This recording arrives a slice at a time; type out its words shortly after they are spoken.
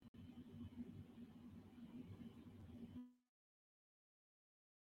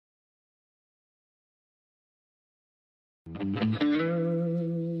And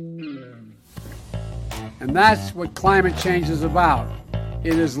that's what climate change is about.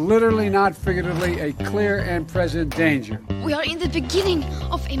 It is literally, not figuratively, a clear and present danger. We are in the beginning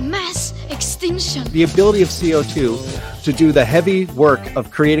of a mass extinction. The ability of CO2 to do the heavy work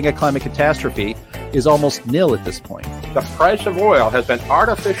of creating a climate catastrophe is almost nil at this point. The price of oil has been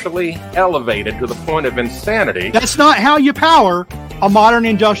artificially elevated to the point of insanity. That's not how you power a modern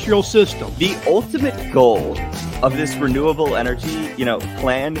industrial system. The ultimate goal of this renewable energy,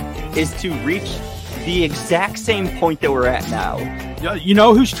 plan is to reach the exact same point that we're at now. You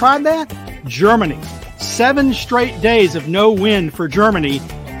know who's tried that? Germany. 7 straight days of no wind for Germany.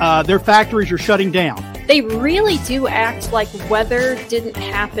 Their factories are shutting down. They really do act like weather didn't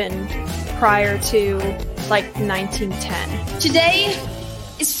happen prior to 1910. Today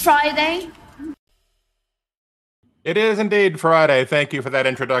is Friday. It is indeed Friday. Thank you for that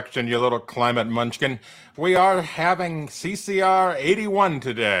introduction, you little climate munchkin. We are having CCR 81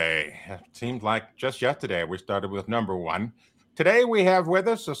 today. It seemed like just yesterday we started with number 1. Today we have with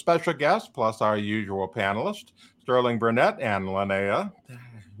us a special guest, plus our usual panelist, Burnett and Linnea,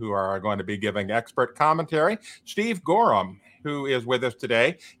 who are going to be giving expert commentary. Steve Goreham, who is with us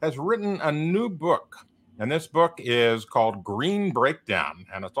today, has written a new book. And this book is called Green Breakdown.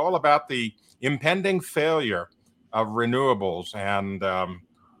 And it's all about the impending failure of renewables and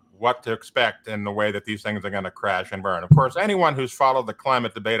what to expect in the way that these things are going to crash and burn. Of course, anyone who's followed the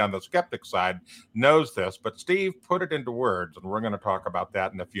climate debate on the skeptic side knows this, but Steve put it into words, and we're going to talk about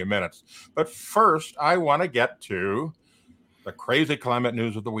that in a few minutes. But first, I want to get to the crazy climate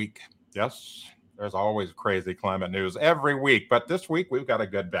news of the week. Yes, there's always crazy climate news every week, but this week we've got a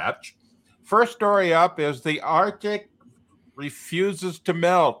good batch. First story up is the Arctic refuses to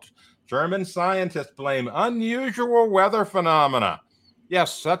melt. German scientists blame unusual weather phenomena.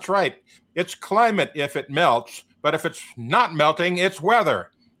 Yes, that's right. It's climate if it melts, but if it's not melting, it's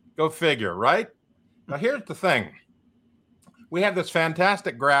weather. Go figure, right? Now, here's the thing. We have this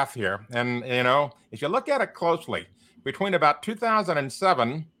fantastic graph here, and, if you look at it closely, between about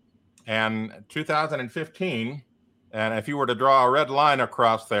 2007 and 2015, and if you were to draw a red line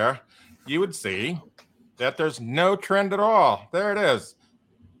across there, you would see that there's no trend at all. There it is.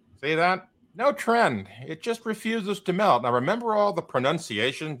 See that? No trend. It just refuses to melt. Now, remember all the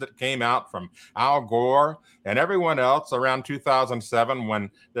pronunciations that came out from Al Gore and everyone else around 2007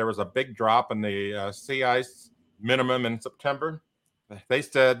 when there was a big drop in the sea ice minimum in September? They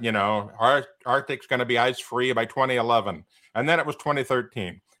said, Arctic's going to be ice-free by 2011. And then it was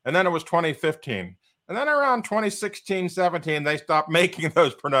 2013. And then it was 2015. And then around 2016, 17, they stopped making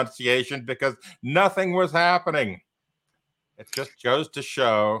those pronunciations because nothing was happening. It just goes to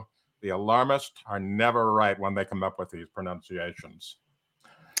show the alarmists are never right when they come up with these pronunciations.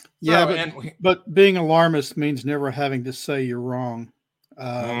 Yeah, but being alarmist means never having to say you're wrong.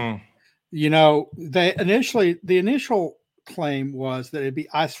 The initial claim was that it'd be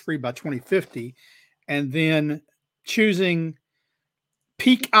ice-free by 2050, and then choosing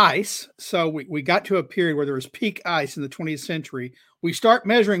peak ice. So we got to a period where there was peak ice in the 20th century. We start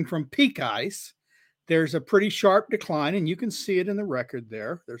measuring from peak ice. There's a pretty sharp decline, and you can see it in the record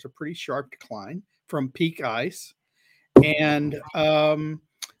there. There's a pretty sharp decline from peak ice. And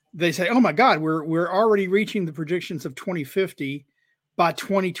they say, oh, my God, we're already reaching the predictions of 2050 by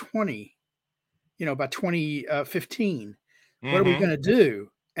 2020, by 2015. What are we going to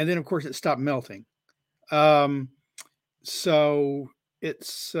do? And then, of course, it stopped melting. So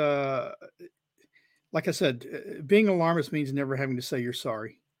it's, like I said, being alarmist means never having to say you're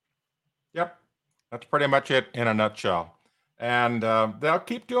sorry. Yep. That's pretty much it in a nutshell. And they'll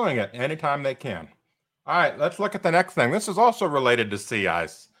keep doing it anytime they can. All right, let's look at the next thing. This is also related to sea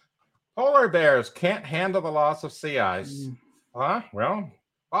ice. Polar bears can't handle the loss of sea ice. Well,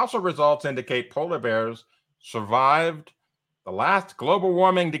 fossil results indicate polar bears survived the last global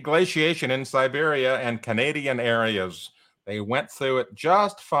warming deglaciation in Siberia and Canadian areas. They went through it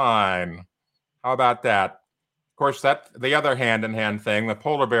just fine. How about that? Of course, that's the other hand-in-hand thing. The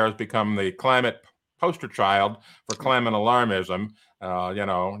polar bears become the climate poster child for climate alarmism,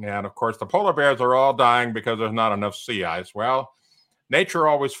 and of course the polar bears are all dying because there's not enough sea ice. Well, nature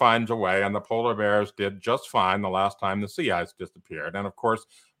always finds a way, and the polar bears did just fine the last time the sea ice disappeared. And of course,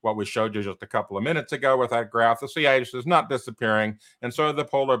 what we showed you just a couple of minutes ago with that graph, the sea ice is not disappearing, and so the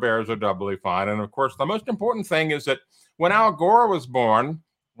polar bears are doubly fine. And of course, the most important thing is that when Al Gore was born,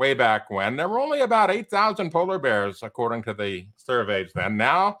 way back when, there were only about 8,000 polar bears, according to the surveys then.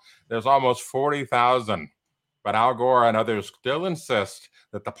 Now, there's almost 40,000. But Al Gore and others still insist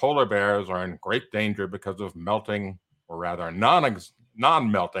that the polar bears are in great danger because of melting, or rather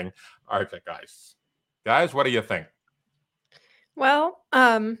non-melting Arctic ice. Guys, what do you think? Well,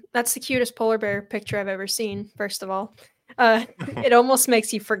 that's the cutest polar bear picture I've ever seen, first of all. It almost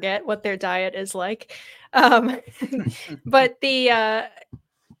makes you forget what their diet is like. But the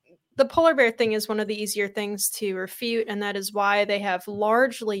polar bear thing is one of the easier things to refute, and that is why they have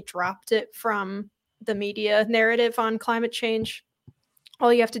largely dropped it from the media narrative on climate change.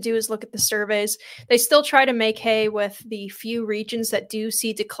 All you have to do is look at the surveys. They still try to make hay with the few regions that do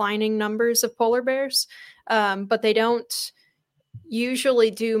see declining numbers of polar bears, but they don't usually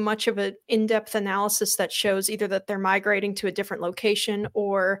do much of an in-depth analysis that shows either that they're migrating to a different location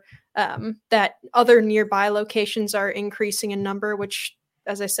or that other nearby locations are increasing in number, which,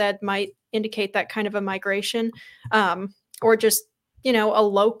 as I said, might indicate that kind of a migration, or just, a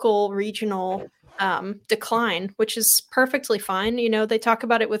local regional decline, which is perfectly fine. They talk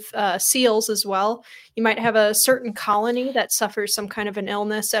about it with seals as well. You might have a certain colony that suffers some kind of an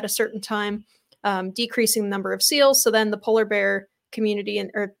illness at a certain time, decreasing the number of seals. So then the polar bear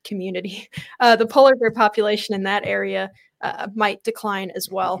the polar bear population in that area might decline as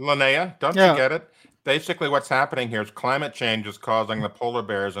well. Linnea, don't you get it? Basically, what's happening here is climate change is causing the polar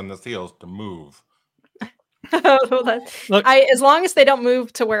bears and the seals to move. As long as they don't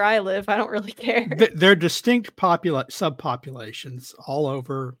move to where I live, I don't really care. They're distinct subpopulations all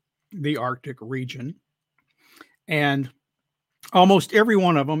over the Arctic region, and almost every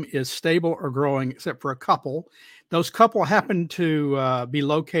one of them is stable or growing, except for a couple. Those couple happen to be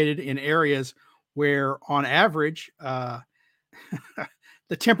located in areas where, on average, the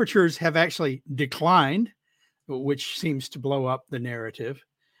temperatures have actually declined, which seems to blow up the narrative.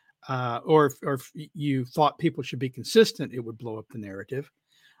 Or if you thought people should be consistent, it would blow up the narrative.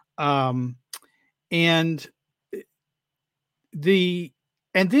 And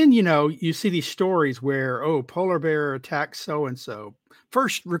then, you see these stories where, polar bear attacked so-and-so,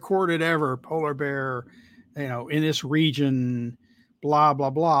 first recorded ever polar bear, in this region, blah, blah,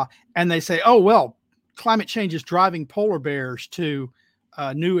 blah. And they say, climate change is driving polar bears to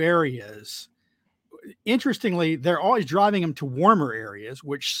new areas. Interestingly, they're always driving them to warmer areas,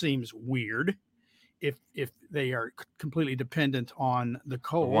 which seems weird if they are completely dependent on the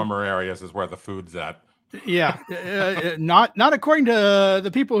cold. The warmer areas is where the food's at. Yeah, not according to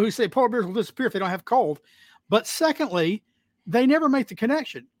the people who say polar bears will disappear if they don't have cold. But secondly, they never make the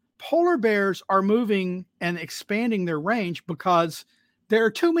connection. Polar bears are moving and expanding their range because there are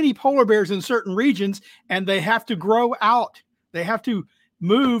too many polar bears in certain regions, and they have to grow out. They have to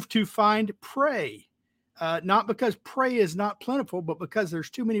move to find prey, not because prey is not plentiful, but because there's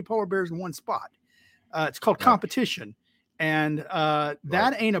too many polar bears in one spot. It's called competition, and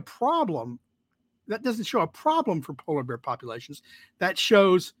that ain't a problem. That doesn't show a problem for polar bear populations. That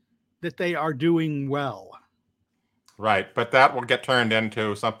shows that they are doing well. Right, but that will get turned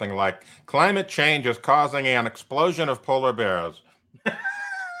into something like climate change is causing an explosion of polar bears.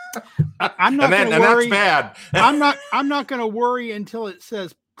 I'm not going to worry. And that's bad. I'm not going to worry until it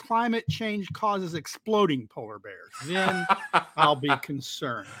says climate change causes exploding polar bears. Then I'll be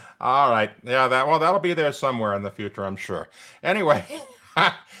concerned. All right. Yeah, that'll be there somewhere in the future, I'm sure. Anyway,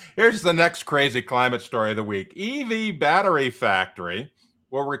 here's the next crazy climate story of the week. EV battery factory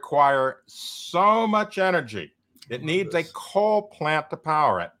will require so much energy. It needs a coal plant to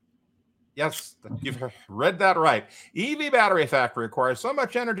power it. Yes, you've read that right. EV battery factory requires so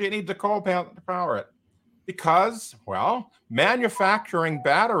much energy, it needs a coal plant to power it. Because, manufacturing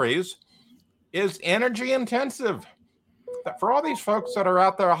batteries is energy intensive. For all these folks that are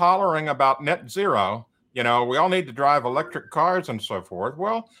out there hollering about net zero, we all need to drive electric cars and so forth.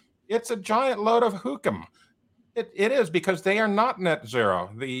 Well, it's a giant load of hook'em. It is, because they are not net zero.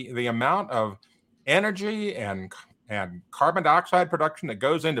 The amount of energy and carbon dioxide production that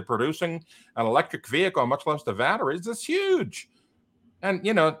goes into producing an electric vehicle, much less the batteries, is huge. And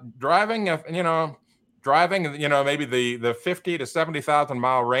driving maybe the 50 to 70,000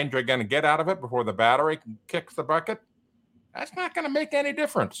 mile range you're going to get out of it before the battery kicks the bucket, that's not going to make any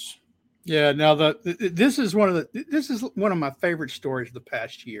difference. Yeah. Now this is one of my favorite stories of the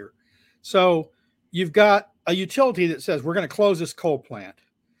past year. So you've got a utility that says we're going to close this coal plant.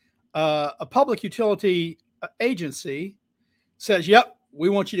 A public utility agency says, yep, we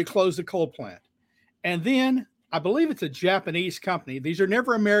want you to close the coal plant. And then I believe it's a Japanese company. These are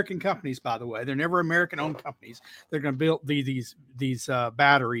never American companies, by the way. They're never American-owned companies. They're going to build these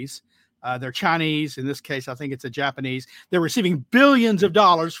batteries. They're Chinese. In this case, I think it's a Japanese. They're receiving billions of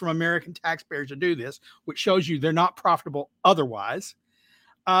dollars from American taxpayers to do this, which shows you they're not profitable otherwise.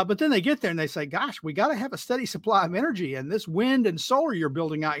 But then they get there and they say, gosh, we got to have a steady supply of energy. And this wind and solar you're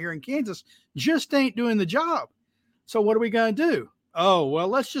building out here in Kansas just ain't doing the job. So what are we going to do? oh, well,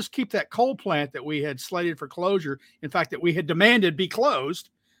 let's just keep that coal plant that we had slated for closure. In fact, that we had demanded be closed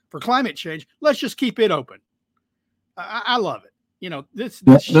for climate change. Let's just keep it open. I love it. You know, this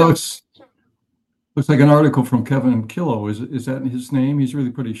shows. Looks like an article from Kevin Killow. Is that his name? He's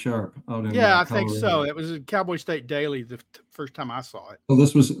really pretty sharp out in Yeah, I Colorado. think so. It was in Cowboy State Daily the first time I saw it. So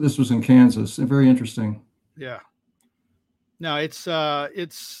this was in Kansas. Very interesting. Yeah. No, it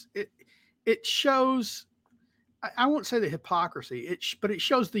shows. I won't say the hypocrisy. But it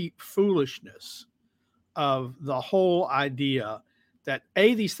shows the foolishness of the whole idea that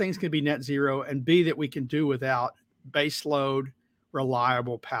A, these things can be net zero, and B, that we can do without baseload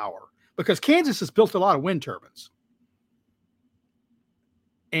reliable power. Because Kansas has built a lot of wind turbines.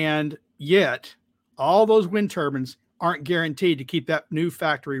 And yet all those wind turbines aren't guaranteed to keep that new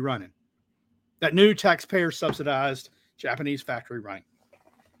factory running. That new taxpayer subsidized Japanese factory running.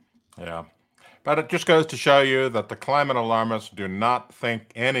 Yeah. But it just goes to show you that the climate alarmists do not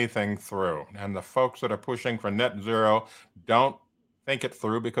think anything through. And the folks that are pushing for net zero don't think it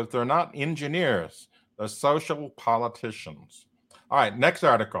through because they're not engineers. They're social politicians. All right, next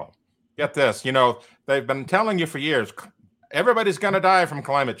article. Get this. You know, they've been telling you for years, everybody's going to die from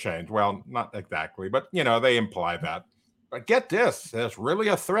climate change. Well, not exactly, but, you know, they imply that. But get this. There's really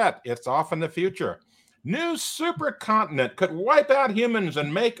a threat. It's off in the future. New supercontinent could wipe out humans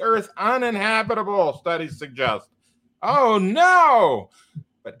and make Earth uninhabitable, studies suggest. Oh, no.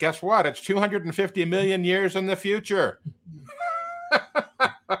 But guess what? It's 250 million years in the future.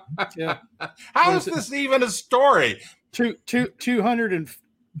 Yeah. How is this even a story?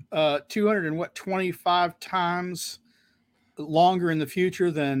 25 times longer in the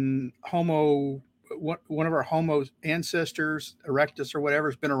future than one of our Homo ancestors, Erectus or whatever,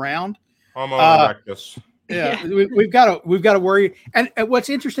 has been around. Homo erectus. Yeah, we've got to worry. And what's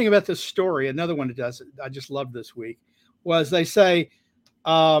interesting about this story, another one that does it, I just loved this week, was they say,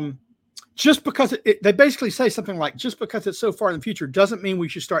 just because they basically say something like, just because it's so far in the future doesn't mean we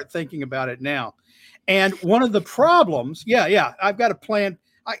should start thinking about it now. And one of the problems, I've got a plan.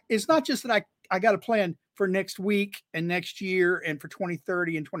 It's not just that I got a plan for next week and next year and for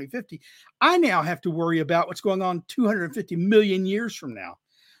 2030 and 2050. I now have to worry about what's going on 250 million years from now.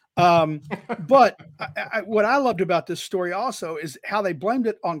 But what I loved about this story also is how they blamed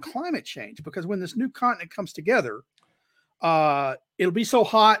it on climate change, because when this new continent comes together, it'll be so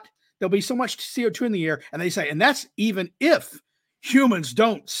hot, there'll be so much CO2 in the air. And they say, and that's even if humans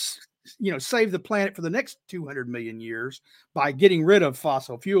don't, save the planet for the next 200 million years by getting rid of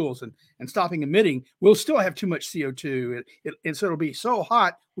fossil fuels and stopping emitting, we'll still have too much CO2. And so it'll be so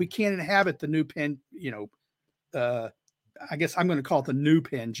hot, we can't inhabit the new I guess I'm going to call it the new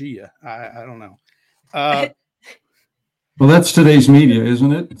Pangea. I don't know. Well, that's today's media,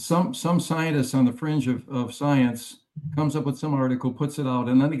 isn't it? Some scientist on the fringe of science comes up with some article, puts it out,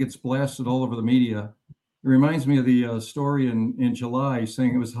 and then it gets blasted all over the media. It reminds me of the story in July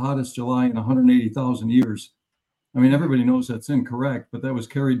saying it was the hottest July in 180,000 years. I mean, everybody knows that's incorrect, but that was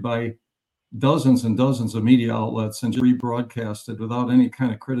carried by dozens and dozens of media outlets and just rebroadcasted without any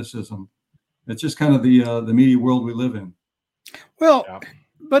kind of criticism. It's just kind of the media world we live in. Well,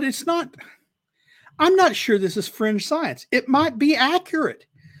 but it's not. I'm not sure this is fringe science. It might be accurate,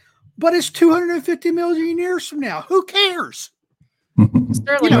 but it's 250 million years from now. Who cares?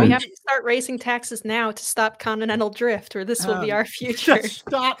 Sterling, we have to start raising taxes now to stop continental drift, or this will be our future.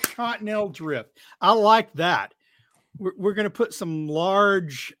 Stop continental drift. I like that. We're going to put some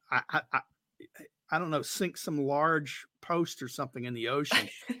large, I don't know, sink some large post or something in the ocean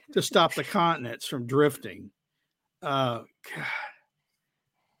to stop the continents from drifting. God.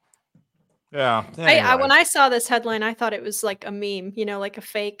 Yeah. Anyway. When I saw this headline, I thought it was like a meme, like a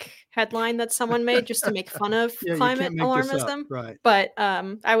fake headline that someone made just to make fun of climate alarmism. Right. But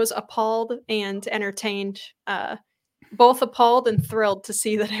I was appalled and entertained, both appalled and thrilled to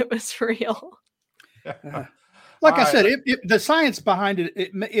see that it was real. Like I said, the science behind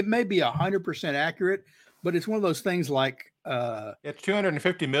it may be 100% accurate, but it's one of those things like it's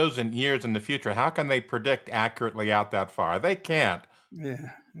 250 million years in the future. How can they predict accurately out that far? They can't. Yeah.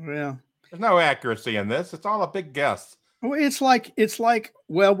 Well, there's no accuracy in this. It's all a big guess. Well, it's like,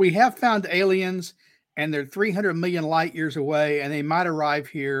 well, we have found aliens and they're 300 million light years away, and they might arrive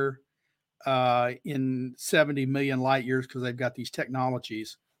here in 70 million light years because they've got these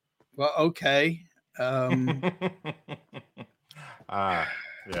technologies. Well, okay. Yeah.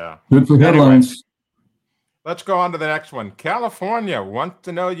 Good for headlines. Anyway, let's go on to the next one. California wants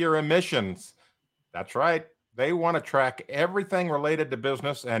to know your emissions. That's right. They want to track everything related to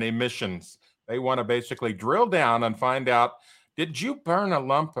business and emissions. They want to basically drill down and find out, did you burn a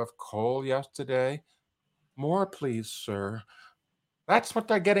lump of coal yesterday? More, please, sir. That's what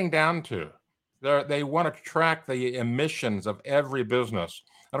they're getting down to. They want to track the emissions of every business.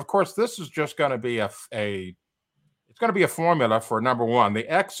 And of course, this is just going to be it's going to be a formula for, number one,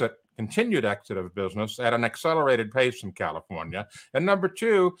 the continued exit of business at an accelerated pace in California. And number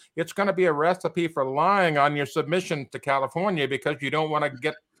two, it's going to be a recipe for lying on your submission to California because you don't want to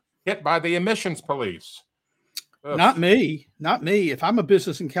get hit by the emissions police. Ugh. Not me. If I'm a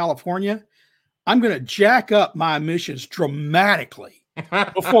business in California, I'm going to jack up my emissions dramatically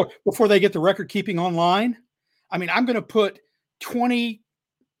before they get the record keeping online. I mean, I'm going to put 20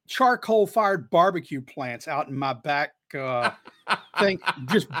 charcoal fired barbecue plants out in my back thing,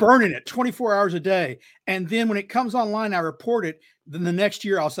 just burning it 24 hours a day. And then when it comes online, I report it. Then the next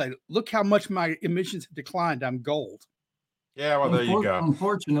year I'll say, look how much my emissions have declined. I'm gold. Yeah, well, there you go.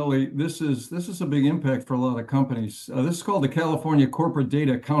 Unfortunately, this is a big impact for a lot of companies. This is called the California Corporate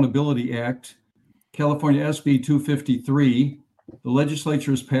Data Accountability Act, California SB 253. The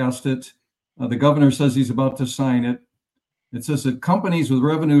legislature has passed it. The governor says he's about to sign it. It says that companies with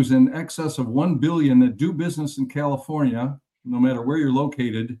revenues in excess of $1 billion that do business in California, no matter where you're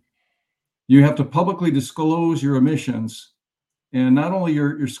located, you have to publicly disclose your emissions, and not only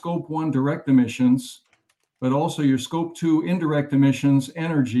your scope 1 direct emissions, but also your scope 2 indirect emissions,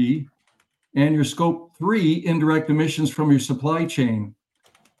 energy, and your scope 3 indirect emissions from your supply chain.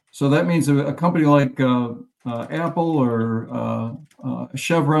 So that means a company like Apple or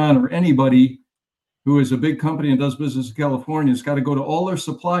Chevron or anybody who is a big company and does business in California has got to go to all their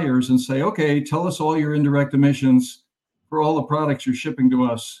suppliers and say, okay, tell us all your indirect emissions for all the products you're shipping to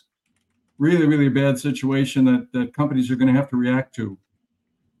us. Really, really bad situation that companies are going to have to react to.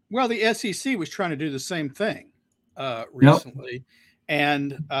 Well, the SEC was trying to do the same thing recently,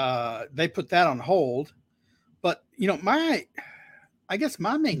 and they put that on hold. But, I guess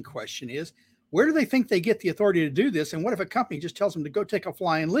my main question is, where do they think they get the authority to do this? And what if a company just tells them to go take a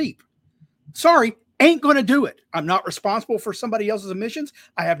flying leap? Sorry, ain't going to do it. I'm not responsible for somebody else's emissions.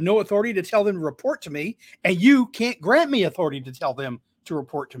 I have no authority to tell them to report to me, and you can't grant me authority to tell them to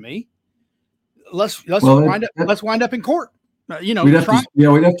report to me. Let's wind up in court. We'd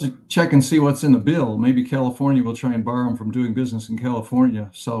have to check and see what's in the bill. Maybe California will try and bar them from doing business in California.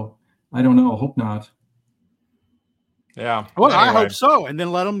 So I don't know. Hope not. Yeah. Well, anyway. I hope so. And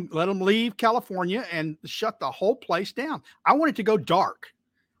then let them leave California and shut the whole place down. I want it to go dark.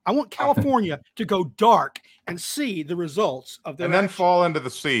 I want California to go dark and see the results of their then fall into the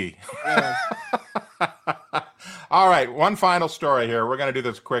sea. Yeah. All right. One final story here. We're going to do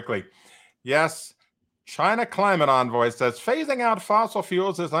this quickly. Yes. China climate envoy says phasing out fossil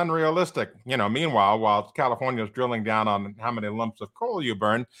fuels is unrealistic. Meanwhile, while California is drilling down on how many lumps of coal you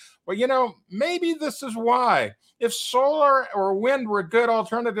burn, well, maybe this is why. If solar or wind were good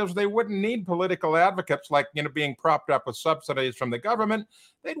alternatives, they wouldn't need political advocates like, being propped up with subsidies from the government.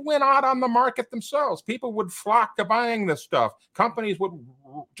 They'd win out on the market themselves. People would flock to buying this stuff. Companies would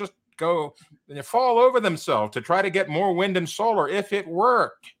just go and fall over themselves to try to get more wind and solar if it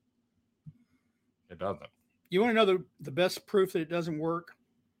worked. It doesn't. You want to know the best proof that it doesn't work?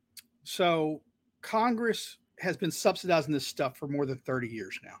 So Congress has been subsidizing this stuff for more than 30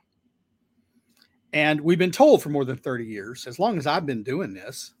 years now. And we've been told for more than 30 years, as long as I've been doing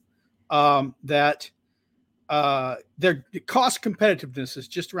this, that their cost competitiveness is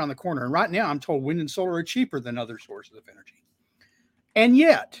just around the corner. And right now I'm told wind and solar are cheaper than other sources of energy. And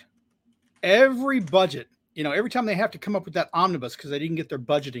yet every budget, every time they have to come up with that omnibus because they didn't get their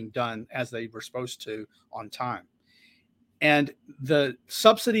budgeting done as they were supposed to on time. And the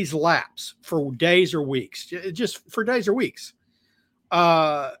subsidies lapse for days or weeks, just for days or weeks.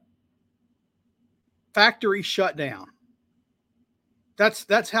 Factories shut down.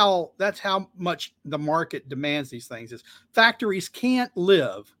 That's how much the market demands these things. Is factories can't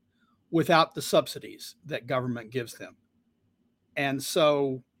live without the subsidies that government gives them. And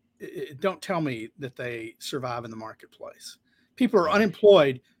so don't tell me that they survive in the marketplace. People are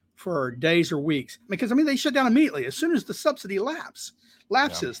unemployed for days or weeks because they shut down immediately as soon as the subsidy lapses.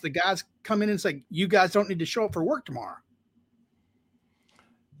 Yeah. The guys come in and say, you guys don't need to show up for work tomorrow.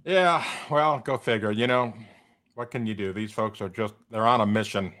 Yeah, well, go figure. What can you do? These folks are they're on a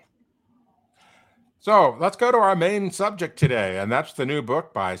mission. So let's go to our main subject today, and that's the new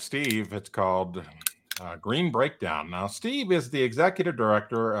book by Steve. It's called Green Breakdown. Now, Steve is the executive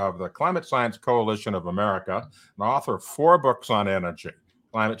director of the Climate Science Coalition of America, and author of 4 books on energy,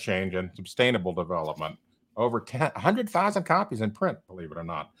 climate change, and sustainable development. Over 100,000 copies in print, believe it or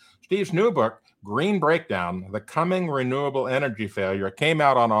not. Steve's new book, Green Breakdown, The Coming Renewable Energy Failure, came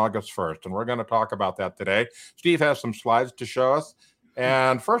out on August 1st, and we're going to talk about that today. Steve has some slides to show us.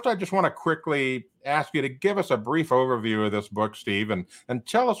 And first, I just want to quickly ask you to give us a brief overview of this book, Steve, and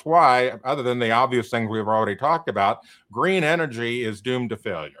tell us why, other than the obvious things we've already talked about, green energy is doomed to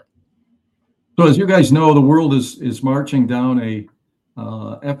failure. So as you guys know, the world is marching down a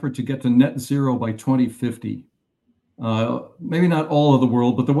effort to get to net zero by 2050. Maybe not all of the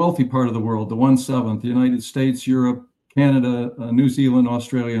world, but the wealthy part of the world, the 1/7, the United States, Europe, Canada, New Zealand,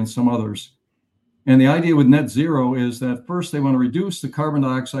 Australia, and some others. And the idea with net zero is that first they want to reduce the carbon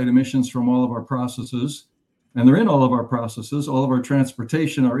dioxide emissions from all of our processes. And they're in all of our processes, all of our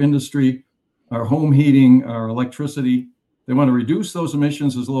transportation, our industry, our home heating, our electricity. They want to reduce those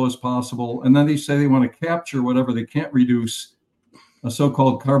emissions as low as possible. And then they say they want to capture whatever they can't reduce, a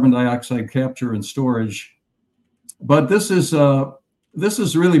so-called carbon dioxide capture and storage. But this is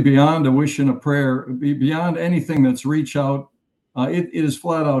really beyond a wish and a prayer, beyond anything that's reach out. It is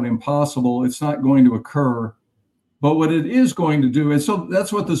flat out impossible. It's not going to occur. But what it is going to do, and so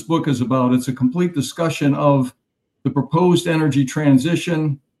that's what this book is about. It's a complete discussion of the proposed energy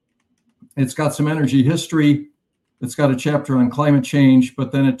transition. It's got some energy history. It's got a chapter on climate change,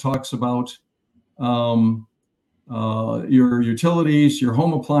 but then it talks about your utilities, your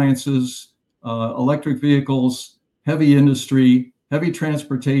home appliances, electric vehicles, heavy industry, heavy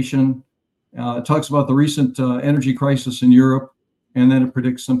transportation. It talks about the recent energy crisis in Europe, and then it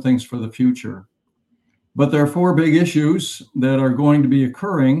predicts some things for the future. But there are four big issues that are going to be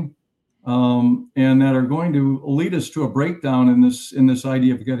occurring and that are going to lead us to a breakdown in this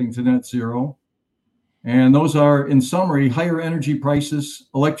idea of getting to net zero. And those are, in summary, higher energy prices,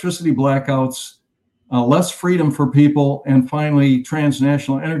 electricity blackouts, less freedom for people, and finally,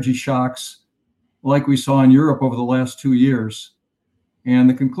 transnational energy shocks like we saw in Europe over the last 2 years. And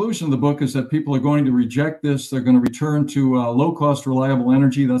the conclusion of the book is that people are going to reject this. They're going to return to low-cost, reliable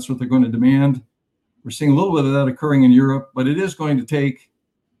energy. That's what they're going to demand. We're seeing a little bit of that occurring in Europe, but it is going to take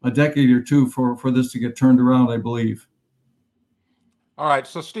a decade or two for this to get turned around, I believe. All right.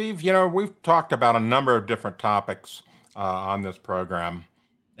 So, Steve, we've talked about a number of different topics on this program,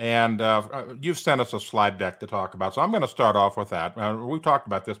 and you've sent us a slide deck to talk about. So I'm going to start off with that. We've talked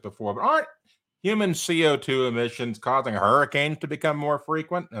about this before, but aren't human CO2 emissions causing hurricanes to become more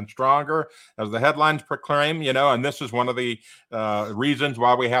frequent and stronger, as the headlines proclaim, and this is one of the reasons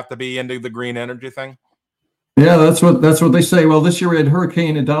why we have to be into the green energy thing? Yeah, that's what they say. Well, this year we had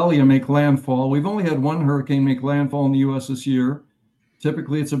Hurricane Idalia make landfall. We've only had one hurricane make landfall in the U.S. this year.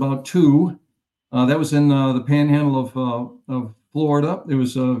 Typically, it's about two. That was in the panhandle of Florida. It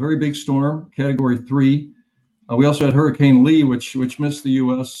was a very big storm, Category 3. We also had Hurricane Lee, which missed the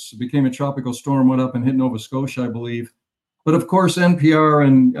U.S., became a tropical storm, went up and hit Nova Scotia, I believe. But of course, NPR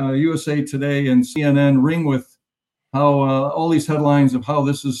and USA Today and CNN ring with how all these headlines of how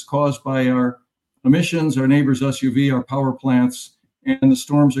this is caused by our emissions, our neighbor's SUV, our power plants, and the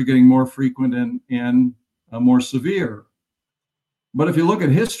storms are getting more frequent and more severe. But if you look at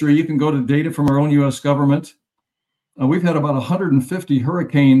history, you can go to data from our own U.S. government. We've had about 150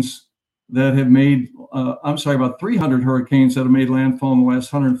 hurricanes that have made, about 300 hurricanes that have made landfall in the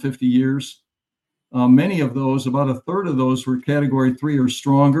last 150 years. Many of those, about a third of those, were Category 3 or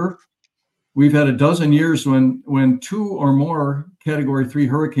stronger. We've had a dozen years when two or more Category 3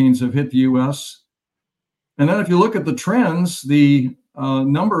 hurricanes have hit the U.S. And then if you look at the trends, the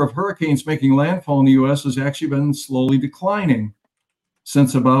number of hurricanes making landfall in the U.S. has actually been slowly declining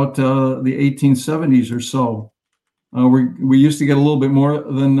since about the 1870s or so. We used to get a little bit more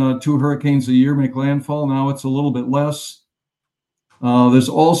than two hurricanes a year make landfall. Now it's a little bit less. There's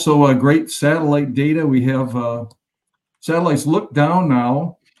also great satellite data. We have satellites look down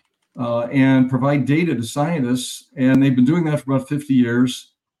now and provide data to scientists, and they've been doing that for about 50 years.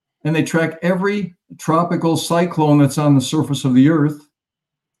 And they track every tropical cyclone that's on the surface of the Earth,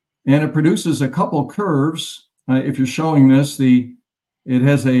 and it produces a couple curves. If you're showing this, it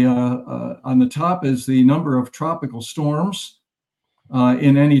has on the top is the number of tropical storms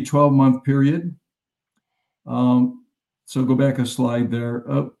in any 12-month period. So go back a slide there.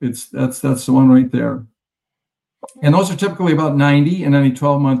 Oh, that's the one right there. And those are typically about 90 in any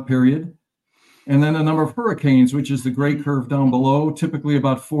 12-month period. And then the number of hurricanes, which is the gray curve down below, typically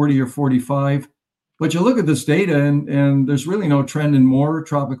about 40 or 45. But you look at this data and there's really no trend in more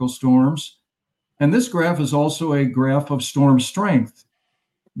tropical storms. And this graph is also a graph of storm strength,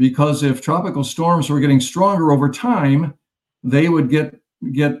 because if tropical storms were getting stronger over time, they would get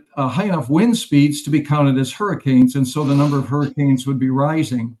high enough wind speeds to be counted as hurricanes. And so the number of hurricanes would be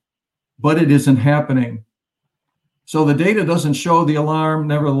rising, but it isn't happening. So the data doesn't show the alarm.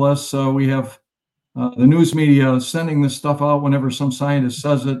 Nevertheless, we have the news media sending this stuff out whenever some scientist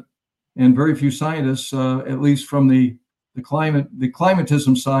says it. And very few scientists, at least from the the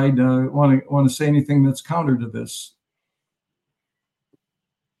climatism side want to say anything that's counter to this.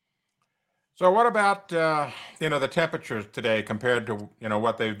 So what about the temperatures today compared to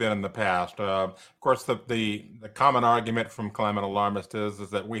what they've been in the past? Of course, the common argument from climate alarmists is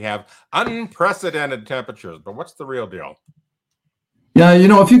that we have unprecedented temperatures, but what's the real deal? Yeah,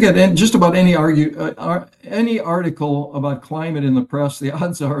 if you get in just about any article about climate in the press, the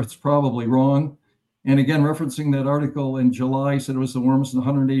odds are it's probably wrong. And again, referencing that article in July said it was the warmest in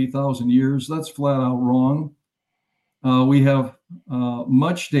 180,000 years. That's flat out wrong. We have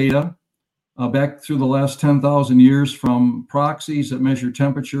much data back through the last 10,000 years from proxies that measure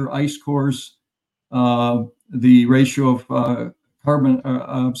temperature, ice cores, the ratio of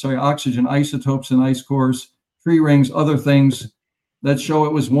oxygen isotopes in ice cores, tree rings, other things that show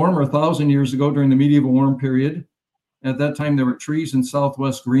it was warmer 1,000 years ago during the medieval warm period. At that time, there were trees in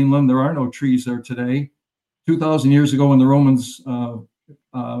southwest Greenland. There are no trees there today. 2,000 years ago, when the Romans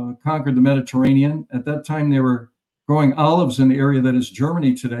conquered the Mediterranean, at that time, they were growing olives in the area that is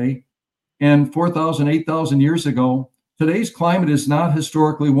Germany today. And 4,000, 8,000 years ago, today's climate is not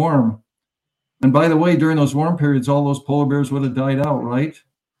historically warm. And by the way, during those warm periods, all those polar bears would have died out, right?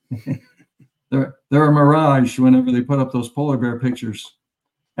 They're a mirage whenever they put up those polar bear pictures.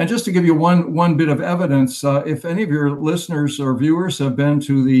 And just to give you one bit of evidence, if any of your listeners or viewers have been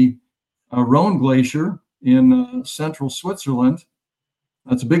to the Rhone Glacier in central Switzerland,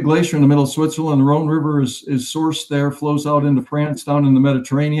 that's a big glacier in the middle of Switzerland. The Rhone River is sourced there, flows out into France, down in the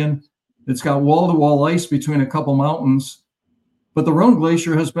Mediterranean. It's got wall-to-wall ice between a couple mountains. But the Rhone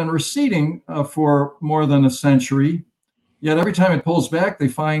Glacier has been receding for more than a century. Yet every time it pulls back, they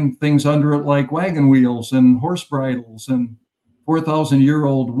find things under it like wagon wheels and horse bridles and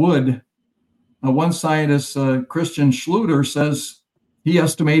 4,000-year-old wood. One scientist, Christian Schluter, says he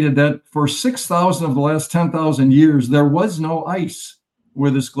estimated that for 6,000 of the last 10,000 years, there was no ice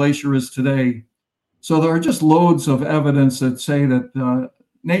where this glacier is today. So there are just loads of evidence that say that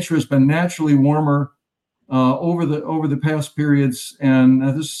nature has been naturally warmer over the past periods, and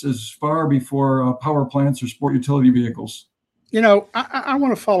this is far before power plants or sport utility vehicles. I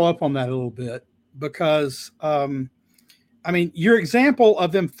want to follow up on that a little bit because your example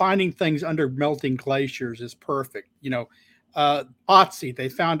of them finding things under melting glaciers is perfect. Otzi, they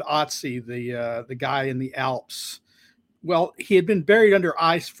found Otzi, the guy in the Alps. Well, he had been buried under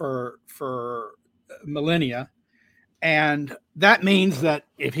ice for millennia. And that means that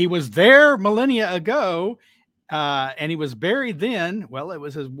if he was there millennia ago and he was buried then, well, it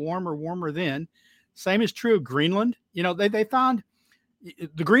was as warmer then. Same is true of Greenland. They found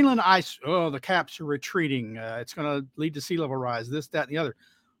the Greenland ice. Oh, the caps are retreating. It's going to lead to sea level rise, this, that, and the other.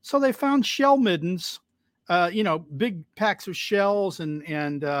 So they found shell middens, big packs of shells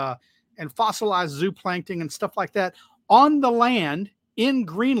and fossilized zooplankton and stuff like that on the land in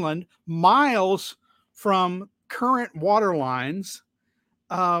Greenland, miles from current water lines.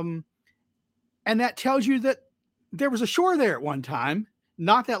 And that tells you that there was a shore there at one time,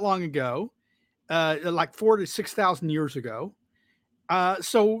 not that long ago, like 4,000 to 6,000 years ago.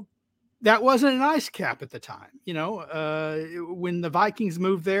 So that wasn't an ice cap at the time. When the Vikings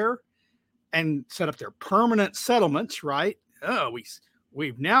moved there and set up their permanent settlements, right? Oh,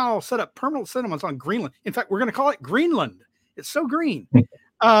 we've now set up permanent settlements on Greenland. In fact, we're going to call it Greenland. It's so green.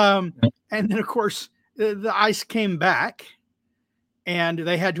 And then, of course, the ice came back and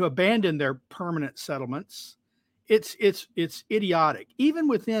they had to abandon their permanent settlements. It's idiotic. Even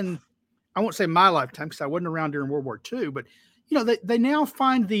within, I won't say my lifetime because I wasn't around during World War II, but they now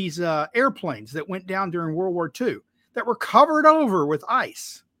find these airplanes that went down during World War II that were covered over with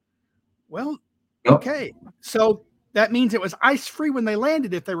ice. Well, okay. So that means it was ice-free when they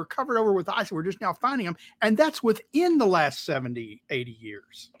landed if they were covered over with ice. We're just now finding them. And that's within the last 70, 80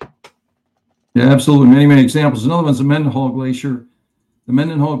 years. Yeah, absolutely. Many, many examples. Another one's the Mendenhall Glacier. The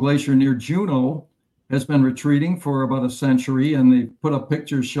Mendenhall Glacier near Juneau has been retreating for about a century, and they put up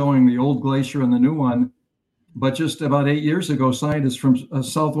pictures showing the old glacier and the new one. But just about 8 years ago, scientists from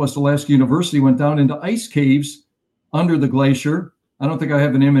Southwest Alaska University went down into ice caves under the glacier. I don't think I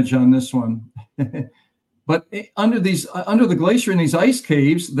have an image on this one. But under the glacier in these ice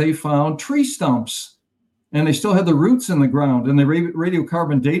caves, they found tree stumps, and they still had the roots in the ground. And they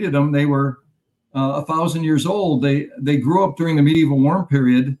radiocarbon dated them. They were 1,000 years old. They grew up during the medieval warm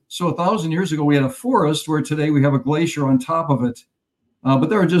period. So 1,000 years ago, we had a forest where today we have a glacier on top of it. But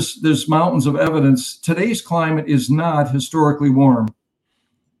there's mountains of evidence. Today's climate is not historically warm.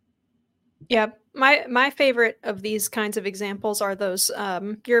 Yeah. My favorite of these kinds of examples are those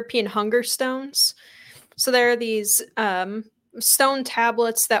European hunger stones. So there are these stone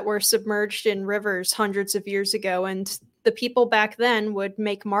tablets that were submerged in rivers hundreds of years ago, and the people back then would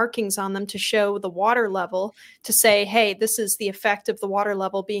make markings on them to show the water level, to say, hey, this is the effect of the water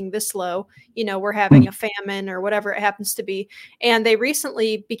level being this low. We're having a famine or whatever it happens to be. And they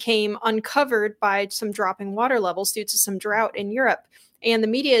recently became uncovered by some dropping water levels due to some drought in Europe. And the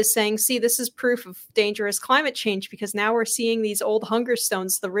media is saying, see, this is proof of dangerous climate change, because now we're seeing these old hunger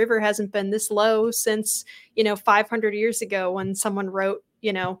stones. The river hasn't been this low since, 500 years ago, when someone wrote,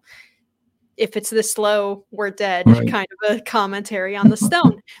 if it's this low, we're dead, right. kind of a commentary on the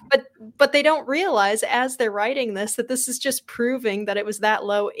stone. But they don't realize, as they're writing this, that this is just proving that it was that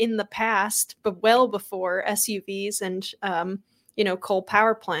low in the past, but well before SUVs and, coal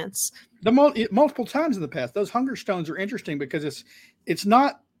power plants. Multiple times in the past. Those hunger stones are interesting because it's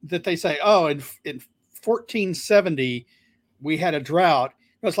not that they say, oh, in 1470 we had a drought.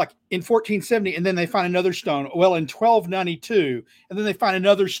 No, it's like in 1470, and then they find another stone. Well, in 1292, and then they find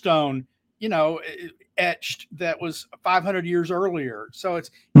another stone, etched that was 500 years earlier. So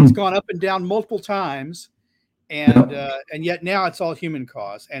it's gone up and down multiple times, and yet now it's all human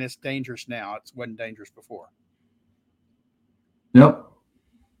cause, and it's dangerous now. It wasn't dangerous before. Yep.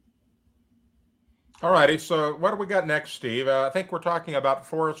 All righty. So what do we got next, Steve? I think we're talking about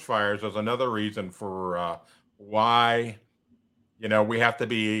forest fires as another reason for why, we have to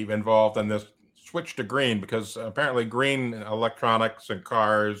be involved in this switch to green, because apparently green electronics and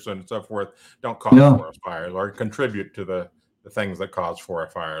cars and so forth don't cause forest fires or contribute to the things that cause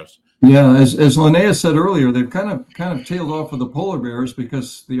forest fires. Yeah, as Linnea said earlier, they've kind of tailed off with the polar bears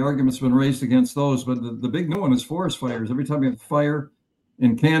because the argument's been raised against those. But the big new one is forest fires. Every time you have a fire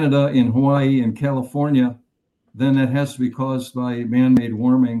in Canada, in Hawaii, in California, then that has to be caused by man-made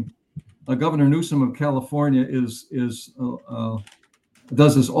warming. Governor Newsom of California does this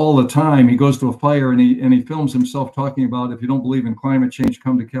all the time. He goes to a fire and he films himself talking about, if you don't believe in climate change,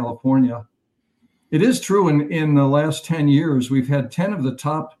 come to California. It is true in the last 10 years, we've had 10 of the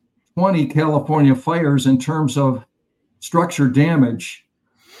top 20 California fires in terms of structure damage.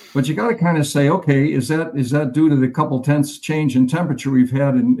 But you got to kind of say, okay, is that due to the couple tenths change in temperature we've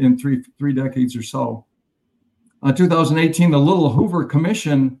had in three decades or so? 2018, the Little Hoover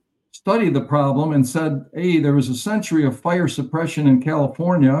Commission studied the problem and said, A, there was a century of fire suppression in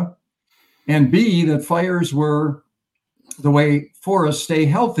California, and B, that fires were the way forests stay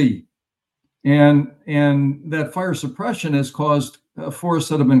healthy. And that fire suppression has caused forests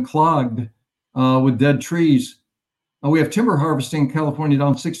that have been clogged with dead trees. We have timber harvesting in California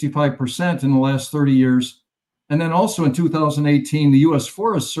down 65% in the last 30 years. And then also in 2018, the U.S.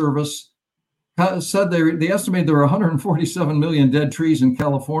 Forest Service said they estimated there were 147 million dead trees in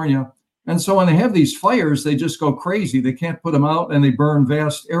California. And so when they have these fires, they just go crazy. They can't put them out and they burn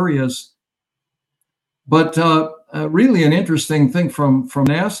vast areas. But really an interesting thing from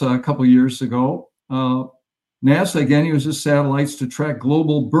NASA a couple of years ago, NASA again uses satellites to track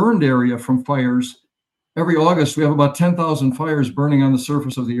global burned area from fires. Every August, we have about 10,000 fires burning on the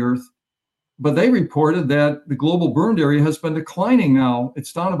surface of the Earth. But they reported that the global burned area has been declining now.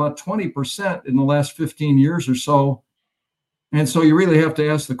 It's down about 20% in the last 15 years or so. And so you really have to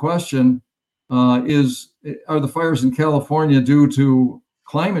ask the question, are the fires in California due to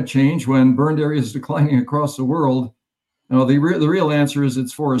climate change when burned area is declining across the world? No, the real answer is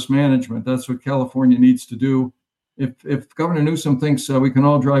it's forest management. That's what California needs to do. If Governor Newsom thinks we can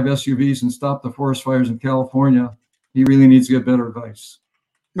all drive SUVs and stop the forest fires in California, he really needs to get better advice.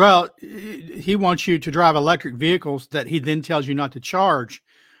 Well, he wants you to drive electric vehicles that he then tells you not to charge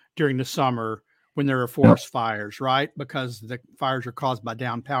during the summer when there are forest fires, right? Because the fires are caused by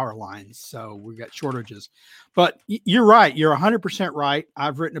down power lines. So we've got shortages. But you're right. You're 100% right.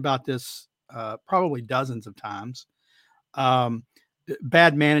 I've written about this probably dozens of times.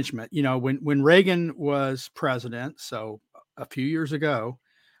 Bad management. When Reagan was president, so a few years ago,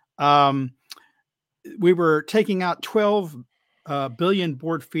 we were taking out 12 billion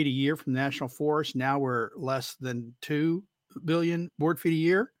board feet a year from national forests. Now we're less than 2 billion board feet a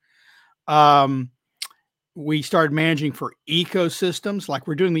year. We started managing for ecosystems, like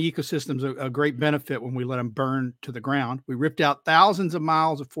we're doing the ecosystems a great benefit when we let them burn to the ground. We ripped out thousands of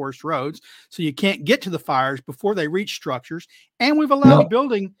miles of forest roads, so you can't get to the fires before they reach structures. And we've allowed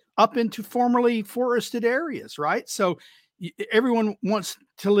building up into formerly forested areas, right? So everyone wants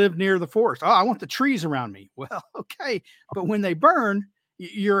to live near the forest. Oh, I want the trees around me. Well, okay. But when they burn,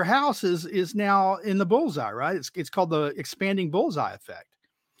 your house is now in the bullseye, right? It's called the expanding bullseye effect.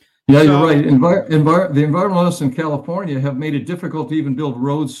 Yeah, you're right. The environmentalists in California have made it difficult to even build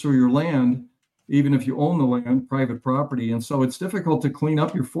roads through your land, even if you own the land, private property. And so it's difficult to clean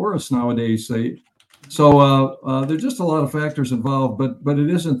up your forests nowadays. So there's just a lot of factors involved, but it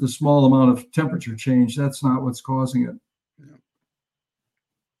isn't the small amount of temperature change. That's not what's causing it.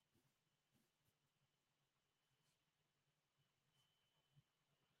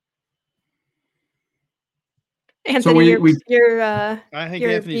 Anthony, you're I think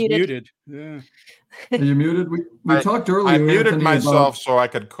you're Anthony's muted. Yeah. Are you muted? We talked earlier. I muted Anthony, myself so I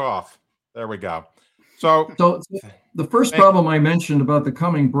could cough. There we go. So the first problem I mentioned about the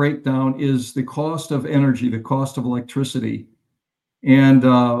coming breakdown is the cost of energy, the cost of electricity. And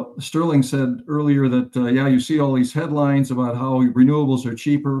Sterling said earlier that, you see all these headlines about how renewables are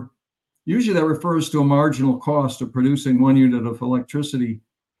cheaper. Usually that refers to a marginal cost of producing 1 unit of electricity.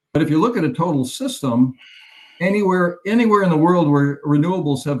 But if you look at a total system, anywhere in the world where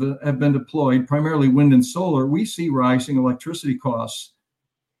renewables have been deployed, primarily wind and solar, we see rising electricity costs.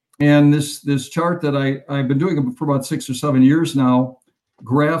 And this chart that I've been doing for about 6 or 7 years now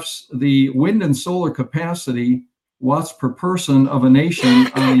graphs the wind and solar capacity, watts per person of a nation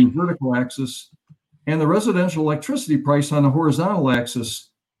on the vertical axis, and the residential electricity price on the horizontal axis.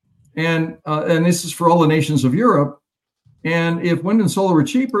 And this is for all the nations of Europe. And if wind and solar were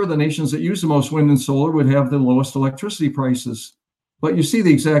cheaper, the nations that use the most wind and solar would have the lowest electricity prices. But you see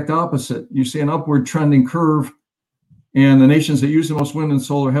the exact opposite. You see an upward trending curve, and the nations that use the most wind and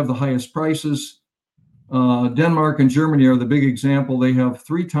solar have the highest prices. Denmark and Germany are the big example. They have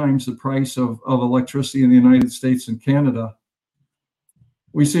 3 times the price of electricity in the United States and Canada.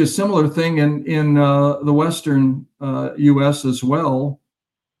 We see a similar thing in the Western US as well.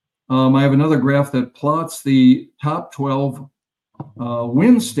 I have another graph that plots the top 12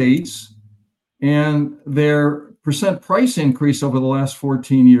 wind states and their percent price increase over the last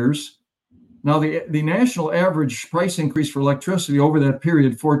 14 years. Now, the national average price increase for electricity over that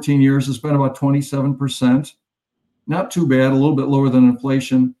period, 14 years, has been about 27%. Not too bad, a little bit lower than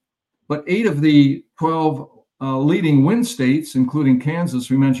inflation. But 8 of the 12 leading wind states, including Kansas,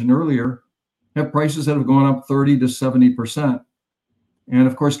 we mentioned earlier, have prices that have gone up 30 to 70%. And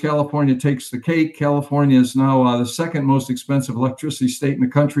of course, California takes the cake. California is now the second most expensive electricity state in the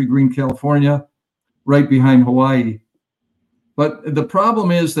country, Green California, right behind Hawaii. But the problem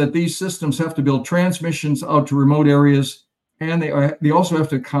is that these systems have to build transmissions out to remote areas, and they also have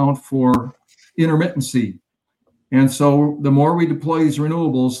to account for intermittency. And so the more we deploy these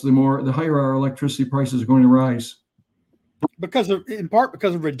renewables, the higher our electricity prices are going to rise. In part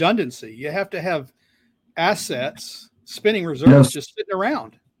because of redundancy. You have to have assets, spinning reserves, just sitting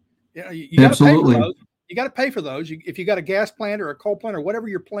around. You got to pay for those. You got to pay for those. If you got a gas plant or a coal plant or whatever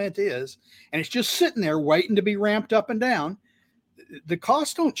your plant is, and it's just sitting there waiting to be ramped up and down, the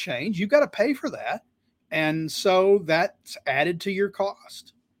costs don't change. You got to pay for that. And so that's added to your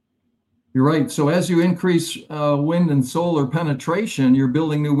cost. You're right. So as you increase wind and solar penetration, you're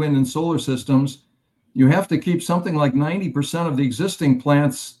building new wind and solar systems. You have to keep something like 90% of the existing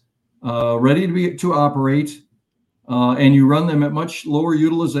plants ready to operate. And you run them at much lower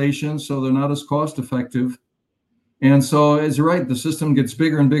utilization, so they're not as cost effective. And so, as you're right, the system gets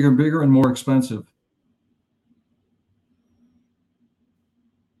bigger and bigger and bigger and more expensive.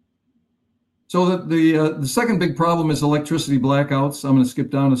 So the second big problem is electricity blackouts. I'm going to skip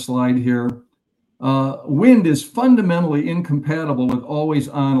down a slide here. Wind is fundamentally incompatible with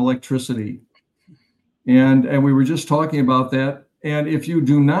always-on electricity. And we were just talking about that. And if you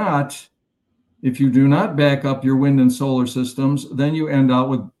do not back up your wind and solar systems, then you end up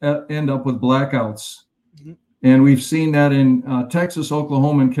with blackouts. Mm-hmm. And we've seen that in Texas,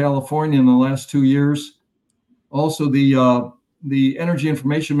 Oklahoma, and California in the last 2 years. Also, the Energy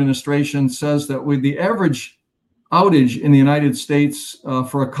Information Administration says that with the average outage in the United States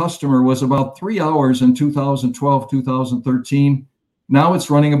for a customer was about 3 hours in 2012, 2013. Now it's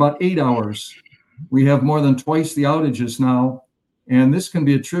running about 8 hours. We have more than twice the outages now. And this can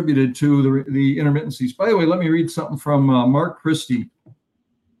be attributed to the intermittencies. By the way, let me read something from Mark Christie.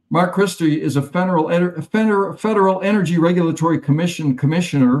 Mark Christie is a Federal Energy Regulatory Commission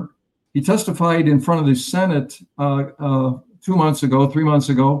commissioner. He testified in front of the Senate 3 months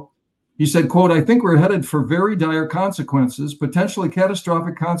ago. He said, quote, "I think we're headed for very dire consequences, potentially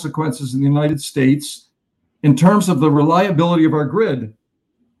catastrophic consequences in the United States in terms of the reliability of our grid."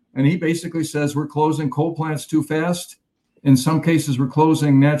 And he basically says we're closing coal plants too fast. In some cases, we're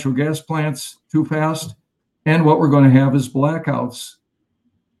closing natural gas plants too fast. And what we're going to have is blackouts.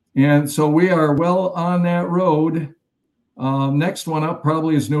 And so we are well on that road. Next one up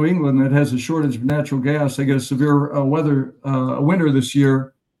probably is New England that has a shortage of natural gas. They get a severe winter this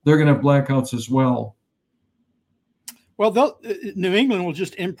year. They're going to have blackouts as well. Well, New England will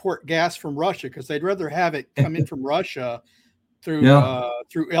just import gas from Russia because they'd rather have it come in from Russia through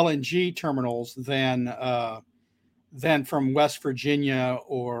LNG terminals than from West Virginia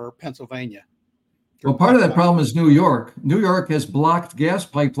or Pennsylvania. Well, part of that problem is New York. New York has blocked gas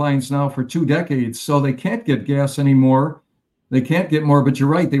pipelines now for 2 decades, so they can't get gas anymore. They can't get more, but you're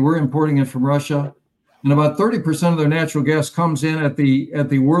right, they were importing it from Russia. and about 30% of their natural gas comes in at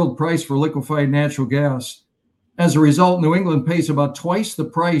the world price for liquefied natural gas. As a result, New England pays about twice the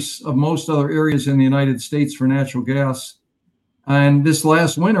price of most other areas in the United States for natural gas. And this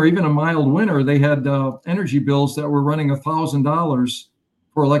last winter, even a mild winter, they had energy bills that were running $1,000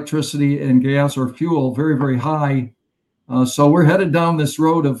 for electricity and gas or fuel, very, very high. So we're headed down this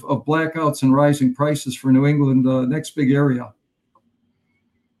road of blackouts and rising prices for New England, next big area.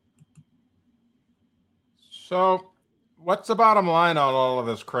 So what's the bottom line on all of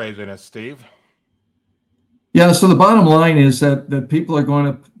this craziness, Steve? Yeah, so the bottom line is that people are going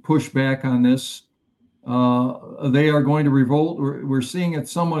to push back on this. They are going to revolt. We're seeing it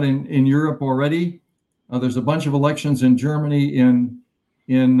somewhat in Europe already. There's a bunch of elections in Germany, in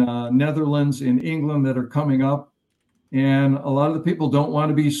Netherlands, in England that are coming up. And a lot of the people don't want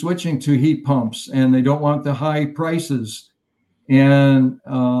to be switching to heat pumps, and they don't want the high prices. And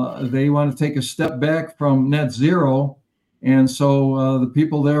they want to take a step back from net zero. And so the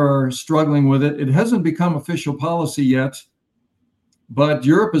people there are struggling with it. It hasn't become official policy yet, but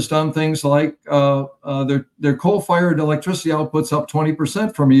Europe has done things like their coal-fired electricity output's up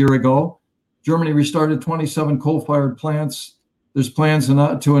 20% from a year ago. Germany restarted 27 coal-fired plants. There's plans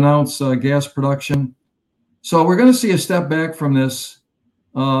to announce gas production. So we're going to see a step back from this.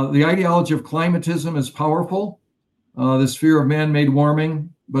 The ideology of climatism is powerful, this fear of man-made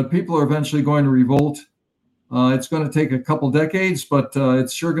warming, but people are eventually going to revolt. It's going to take a couple decades, but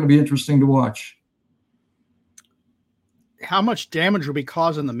it's sure going to be interesting to watch. How much damage will be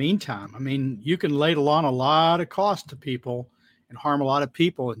caused in the meantime? I mean, you can ladle on a lot of cost to people and harm a lot of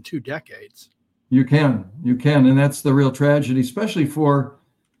people in 2 decades. You can, and that's the real tragedy, especially for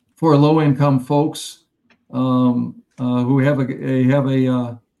low-income folks who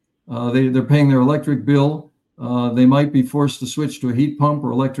they're paying their electric bill. They might be forced to switch to a heat pump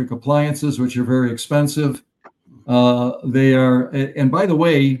or electric appliances, which are very expensive. And by the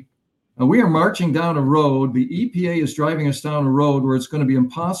way, we are marching down a road. The EPA is driving us down a road where it's going to be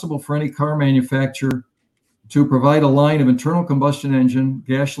impossible for any car manufacturer to provide a line of internal combustion engine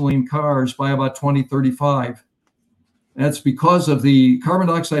gasoline cars by about 2035. That's because of the carbon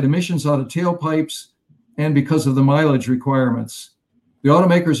dioxide emissions out of tailpipes and because of the mileage requirements. The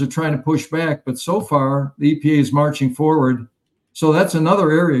automakers are trying to push back, but so far the EPA is marching forward. So that's another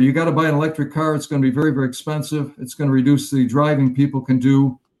area. You got to buy an electric car. It's going to be very, very expensive. It's going to reduce the driving people can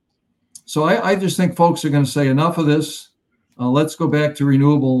do. So I just think folks are going to say enough of this. Let's go back to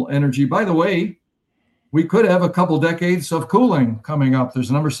renewable energy. By the way, we could have a couple decades of cooling coming up. There's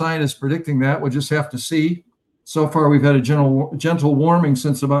a number of scientists predicting that. We'll just have to see. So far, we've had a gentle warming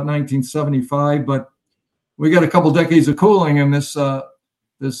since about 1975, but we got a couple decades of cooling, and this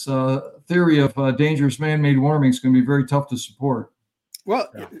theory of dangerous man-made warming is going to be very tough to support. Well,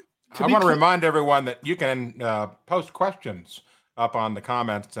 yeah. I want to remind everyone that you can post questions up on the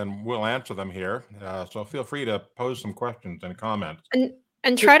comments, and we'll answer them here. So feel free to pose some questions and comments.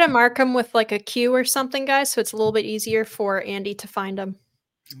 And try to mark them with like a Q or something, guys, so it's a little bit easier for Andy to find them.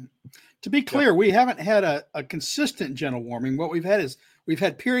 To be clear, we haven't had a consistent gentle warming. What we've had is we've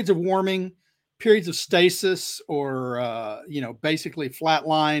had periods of warming, periods of stasis, or basically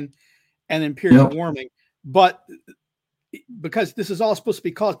flatline, and then periods of warming. But because this is all supposed to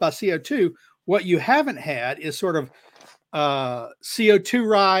be caused by CO2, what you haven't had is sort of CO2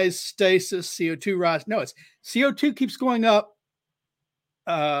 rise, stasis, CO2 rise. No, it's CO2 keeps going up,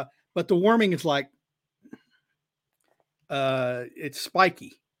 but the warming is like it's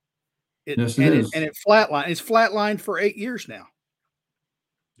spiky. Yes, it is. And it flatline. It's flatlined for 8 years now.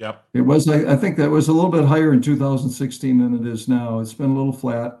 Yep. It was. I think that was a little bit higher in 2016 than it is now. It's been a little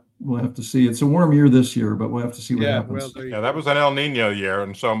flat. We'll have to see. It's a warm year this year, but we'll have to see what happens. Yeah, that was an El Nino year,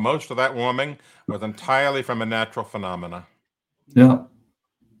 and so most of that warming was entirely from a natural phenomena. Yeah.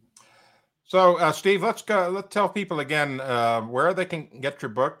 So, Steve, let's go. Let's tell people again where they can get your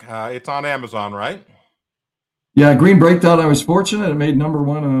book. It's on Amazon, right? Yeah, Green Breakdown. I was fortunate. It made #1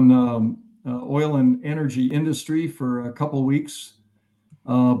 on oil and energy industry for a couple weeks.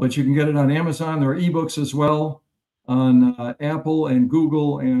 But you can get it on Amazon. There are ebooks as well on Apple and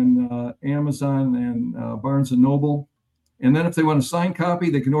Google and Amazon and Barnes and Noble. And then if they want a signed copy,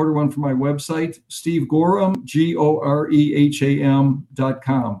 they can order one from my website, Steve Goreham,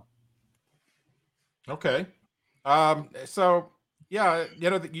 GOREHAM.com. Okay. So, yeah,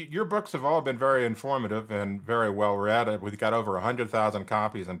 your books have all been very informative and very well read. We've got over 100,000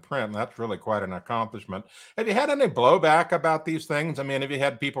 copies in print, and that's really quite an accomplishment. Have you had any blowback about these things? I mean, have you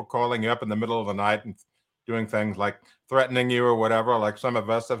had people calling you up in the middle of the night and doing things like threatening you or whatever, like some of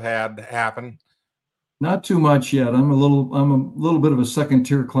us have had happen? Not too much yet. I'm a little bit of a second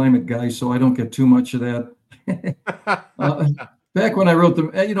tier climate guy, so I don't get too much of that. Back when I wrote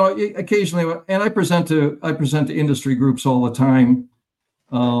them, occasionally, and I present to industry groups all the time,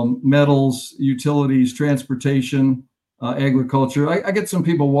 metals, utilities, transportation, agriculture. I get some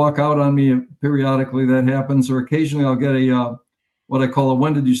people walk out on me periodically. That happens, or occasionally I'll get a what I call a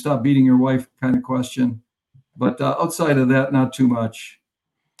 "when did you stop beating your wife" kind of question. But outside of that, not too much.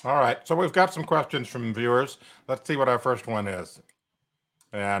 All right, so we've got some questions from viewers. Let's see what our first one is.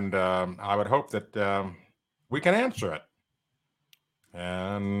 And I would hope that we can answer it.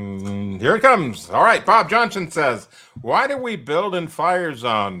 And here it comes. All right, Bob Johnson says, why do we build in fire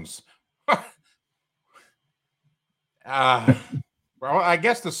zones? Well, I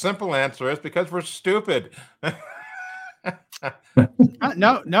guess the simple answer is because we're stupid.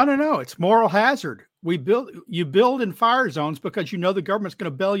 No. It's moral hazard. You build in fire zones because you know the government's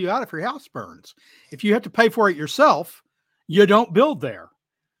going to bail you out if your house burns. If you have to pay for it yourself, you don't build there.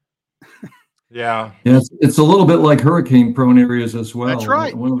 Yeah. It's a little bit like hurricane prone areas as well. That's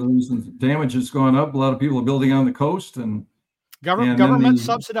right. One of the reasons damage has gone up. A lot of people are building on the coast, and government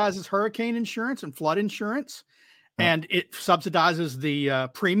subsidizes hurricane insurance and flood insurance, and it subsidizes the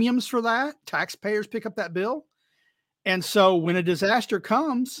premiums for that. Taxpayers pick up that bill. And so when a disaster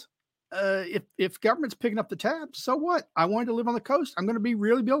comes, if government's picking up the tab, so what? I wanted to live on the coast. I'm going to be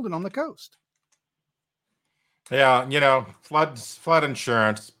really building on the coast. Yeah, flood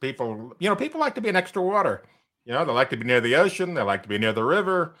insurance. People like to be next to water. They like to be near the ocean. They like to be near the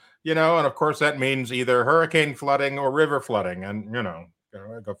river. And of course that means either hurricane flooding or river flooding. And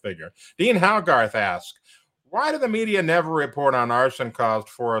go figure. Dean Halgarth asks, why do the media never report on arson-caused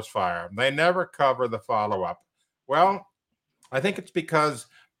forest fire? They never cover the follow-up. Well, I think it's because,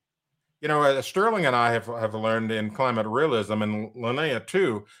 Sterling and I have learned in climate realism, and Linnea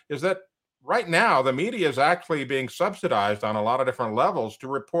too, is that right now the media is actually being subsidized on a lot of different levels to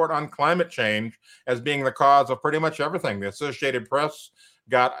report on climate change as being the cause of pretty much everything. The Associated Press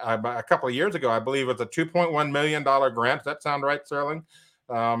got a couple of years ago, I believe, it was a $2.1 million grant. Does that sound right, Sterling?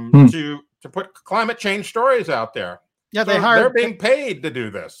 To put climate change stories out there. Yeah, so they're being paid to do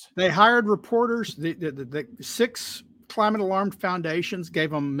this. They hired reporters. The 6 climate alarmed foundations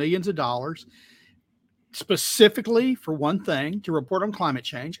gave them millions of dollars specifically for one thing, to report on climate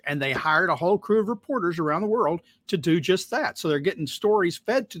change. And they hired a whole crew of reporters around the world to do just that. So they're getting stories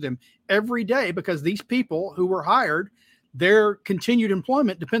fed to them every day because these people who were hired, their continued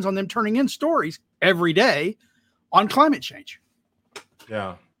employment depends on them turning in stories every day on climate change.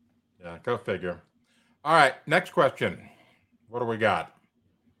 Yeah, go figure. All right, next question. What do we got?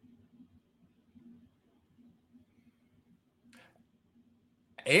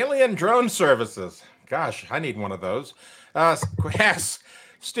 Alien drone services. Gosh, I need one of those. Ask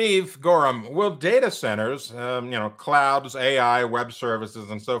Steve Goreham, will data centers, clouds, AI, web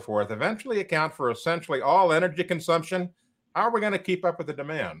services, and so forth, eventually account for essentially all energy consumption? How are we going to keep up with the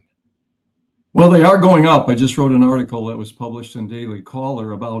demand? Well, they are going up. I just wrote an article that was published in Daily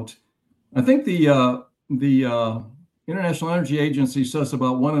Caller about, I think the International Energy Agency says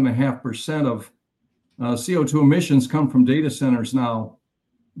about 1.5% of CO2 emissions come from data centers now.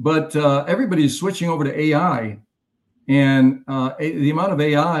 But everybody's switching over to AI, and the amount of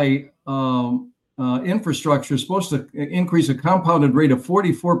AI infrastructure is supposed to increase a compounded rate of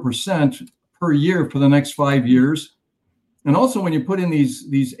 44% per year for the next 5 years. And also, when you put in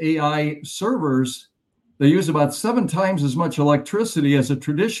these AI servers, they use about 7 times as much electricity as a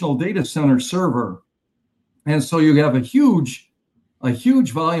traditional data center server. And so you have a huge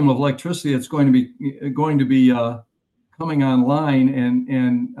volume of electricity that's going to be coming online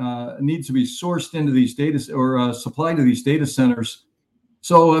and needs to be sourced into these data or supplied to these data centers.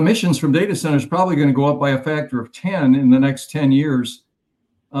 So emissions from data centers probably going to go up by a factor of 10 in the next 10 years,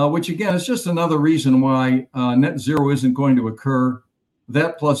 which again is just another reason why net zero isn't going to occur.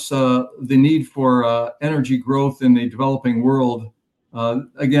 That plus the need for energy growth in the developing world.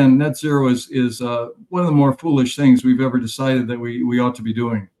 Again, net zero is one of the more foolish things we've ever decided that we ought to be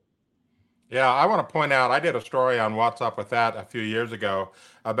doing. Yeah, I want to point out, I did a story on What's Up With That a few years ago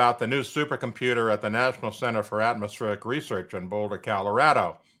about the new supercomputer at the National Center for Atmospheric Research in Boulder,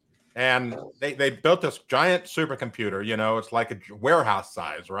 Colorado. And they built this giant supercomputer, it's like a warehouse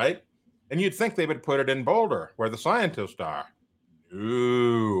size, right? And you'd think they would put it in Boulder, where the scientists are.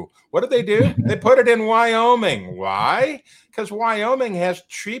 Ooh, what did they do? They put it in Wyoming. Why? Because Wyoming has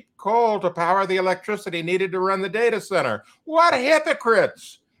cheap coal to power the electricity needed to run the data center. What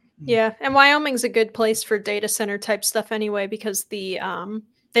hypocrites! Yeah, and Wyoming's a good place for data center type stuff anyway, because they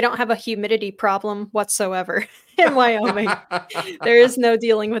don't have a humidity problem whatsoever in Wyoming. There is no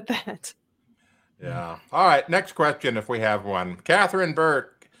dealing with that. Yeah. All right. Next question, if we have one. Catherine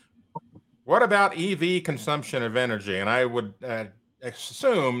Burke, what about EV consumption of energy? And I would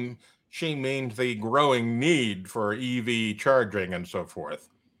assume she means the growing need for EV charging and so forth.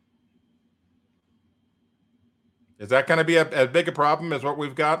 Is that going to be as big a problem as what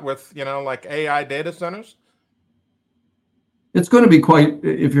we've got with, like AI data centers? It's going to be quite,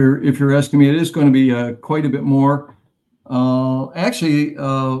 if you're asking me, it is going to be quite a bit more. Actually,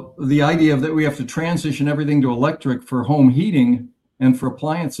 the idea that we have to transition everything to electric for home heating and for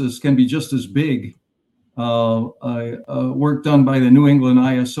appliances can be just as big. Work done by the New England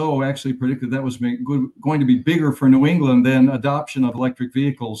ISO actually predicted that was going to be bigger for New England than adoption of electric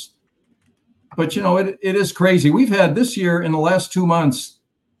vehicles. But, it is crazy. We've had this year, in the last 2 months,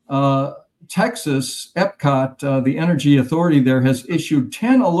 Texas, EPCOT, the energy authority there, has issued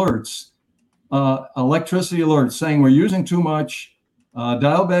 10 alerts, electricity alerts, saying we're using too much,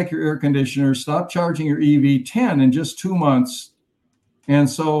 dial back your air conditioner, stop charging your EV, 10 in just 2 months. And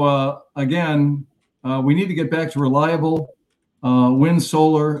so, again, we need to get back to reliable wind,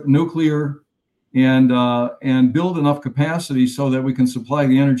 solar, nuclear, and build enough capacity so that we can supply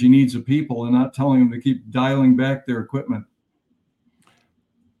the energy needs of people and not telling them to keep dialing back their equipment.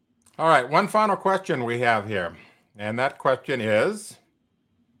 All right, one final question we have here, and that question is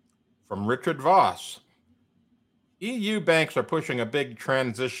from Richard Voss. EU banks are pushing a big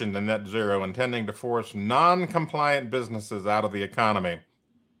transition to net zero, intending to force non-compliant businesses out of the economy.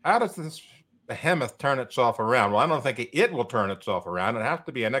 How does this behemoth turn itself around? Well, I don't think it will turn itself around. It has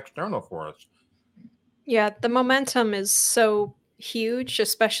to be an external force. Yeah, the momentum is so huge,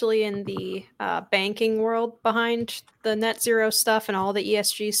 especially in the banking world behind the net zero stuff and all the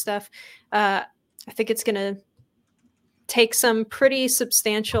ESG stuff. I think it's going to take some pretty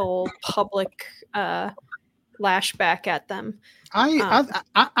substantial public lashback at them.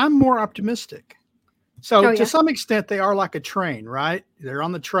 I'm more optimistic. So to some extent, they are like a train, right? They're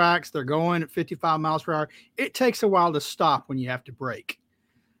on the tracks. They're going at 55 miles per hour. It takes a while to stop when you have to brake.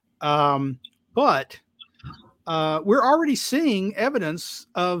 But we're already seeing evidence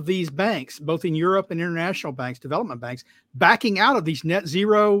of these banks, both in Europe and international banks, development banks, backing out of these net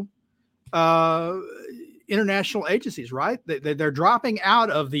zero international agencies, right? They're dropping out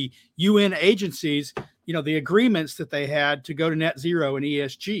of the UN agencies, the agreements that they had to go to net zero and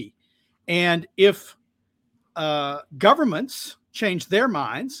ESG. And if governments change their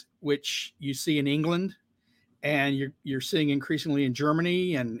minds, which you see in England, and you're seeing increasingly in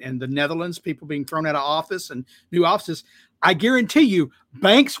Germany and the Netherlands, people being thrown out of office and new offices, I guarantee you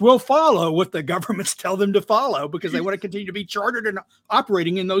banks will follow what the governments tell them to follow because they want to continue to be chartered and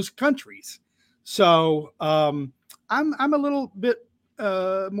operating in those countries. So I'm a little bit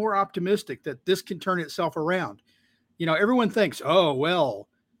more optimistic that this can turn itself around. Everyone thinks, oh, well,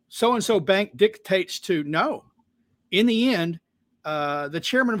 so-and-so bank dictates to. No. In the end, the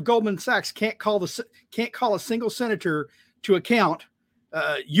chairman of Goldman Sachs can't call a single senator to account.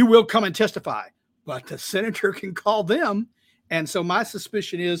 You will come and testify, but the senator can call them. And so my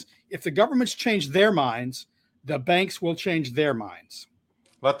suspicion is if the governments change their minds, the banks will change their minds.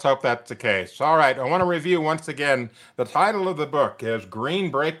 Let's hope that's the case. All right. I want to review once again. The title of the book is Green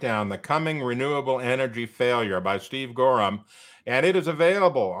Breakdown, The Coming Renewable Energy Failure by Steve Goreham. And it is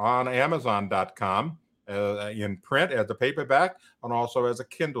available on Amazon.com. In print as a paperback and also as a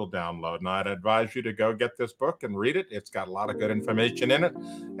Kindle download. And I'd advise you to go get this book and read it. It's got a lot of good information in it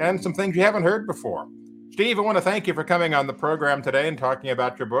and some things you haven't heard before. Steve, I want to thank you for coming on the program today and talking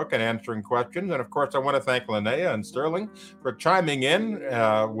about your book and answering questions. And of course, I want to thank Linnea and Sterling for chiming in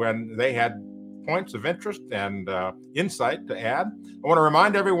when they had points of interest and insight to add. I want to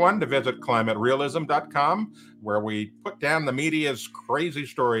remind everyone to visit climaterealism.com, where we put down the media's crazy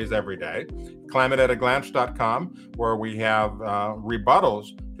stories every day. Climateataglance.com, where we have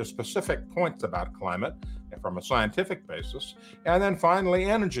rebuttals to specific points about climate from a scientific basis. And then finally,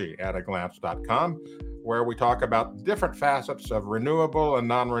 energyataglance.com, where we talk about different facets of renewable and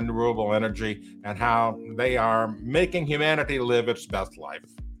non-renewable energy and how they are making humanity live its best life.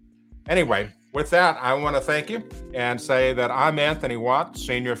 Anyway, with that, I want to thank you and say that I'm Anthony Watts,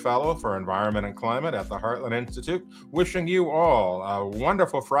 Senior Fellow for Environment and Climate at the Heartland Institute, wishing you all a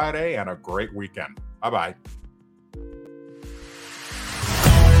wonderful Friday and a great weekend. Bye-bye.